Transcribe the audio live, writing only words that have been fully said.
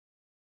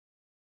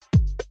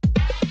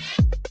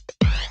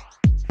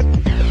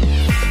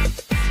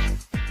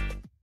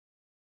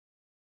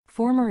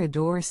Former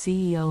Adore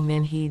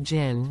CEO Hee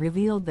Jin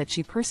revealed that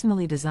she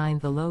personally designed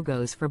the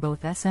logos for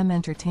both SM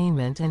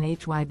Entertainment and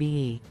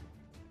HYBE.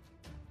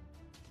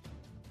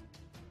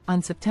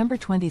 On September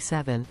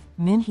 27,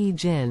 Hee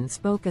Jin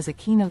spoke as a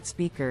keynote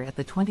speaker at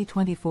the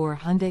 2024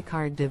 Hyundai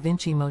Card Da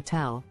Vinci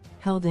Motel,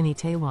 held in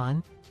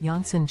Itaewon,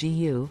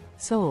 Yongsan-gu,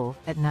 Seoul,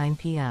 at 9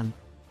 p.m.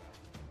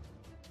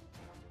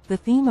 The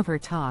theme of her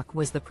talk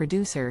was the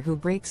producer who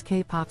breaks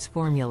K-pop's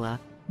formula,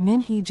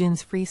 Hee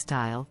Jin's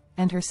freestyle,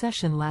 and her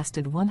session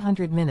lasted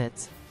 100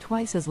 minutes,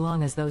 twice as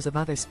long as those of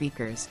other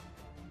speakers.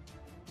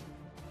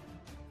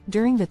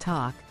 During the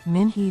talk,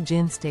 Hee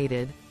Jin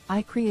stated,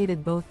 "I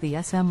created both the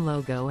SM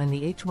logo and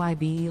the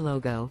HYBE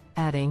logo,"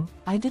 adding,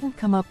 "I didn't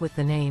come up with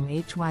the name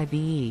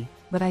HYBE,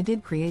 but I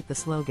did create the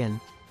slogan."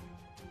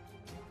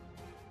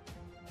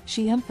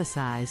 She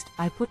emphasized,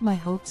 "I put my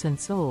hopes and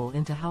soul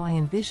into how I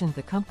envisioned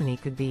the company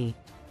could be."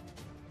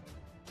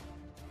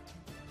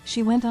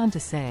 She went on to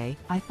say,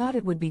 "I thought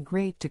it would be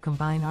great to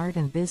combine art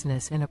and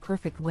business in a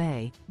perfect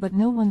way, but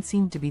no one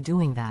seemed to be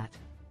doing that.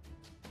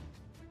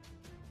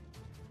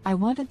 I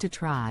wanted to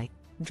try."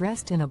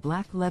 Dressed in a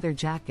black leather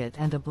jacket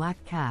and a black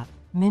cap,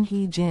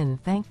 Hee Jin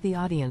thanked the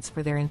audience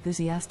for their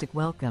enthusiastic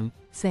welcome,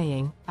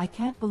 saying, "I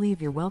can't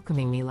believe you're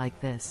welcoming me like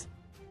this."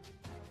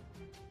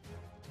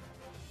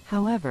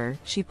 However,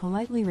 she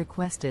politely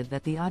requested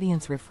that the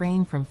audience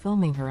refrain from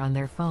filming her on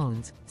their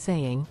phones,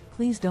 saying,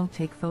 "Please don't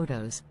take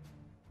photos.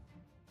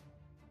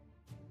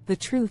 The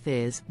truth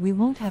is, we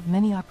won't have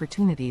many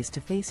opportunities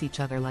to face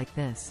each other like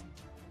this.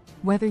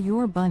 Whether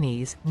you're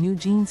bunnies, New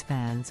Jeans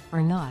fans,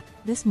 or not,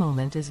 this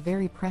moment is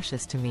very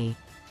precious to me.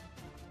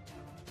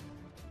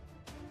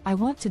 I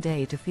want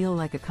today to feel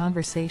like a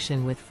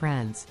conversation with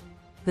friends."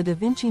 The Da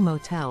Vinci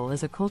Motel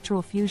is a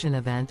cultural fusion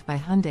event by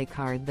Hyundai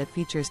Card that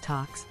features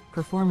talks,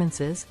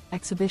 performances,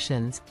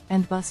 exhibitions,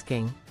 and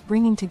busking,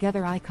 bringing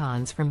together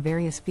icons from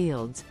various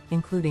fields,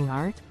 including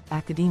art,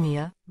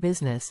 academia,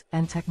 business,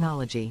 and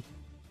technology.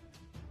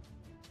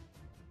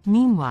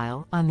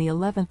 Meanwhile, on the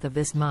 11th of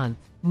this month,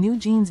 New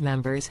Jeans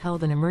members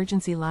held an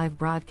emergency live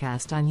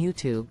broadcast on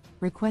YouTube,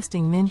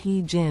 requesting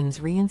Hee Jin's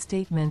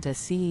reinstatement as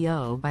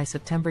CEO by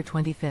September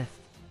 25.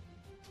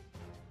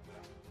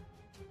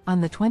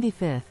 On the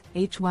 25th,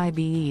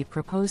 HYBE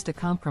proposed a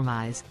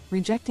compromise,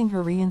 rejecting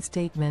her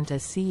reinstatement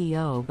as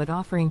CEO but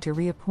offering to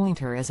reappoint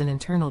her as an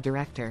internal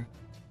director.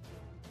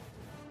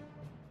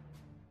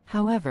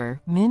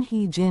 However,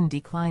 Hee Jin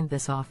declined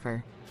this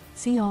offer.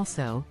 See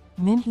also,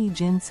 Hee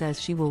Jin says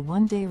she will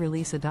one day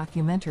release a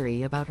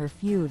documentary about her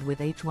feud with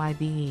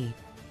HYBE.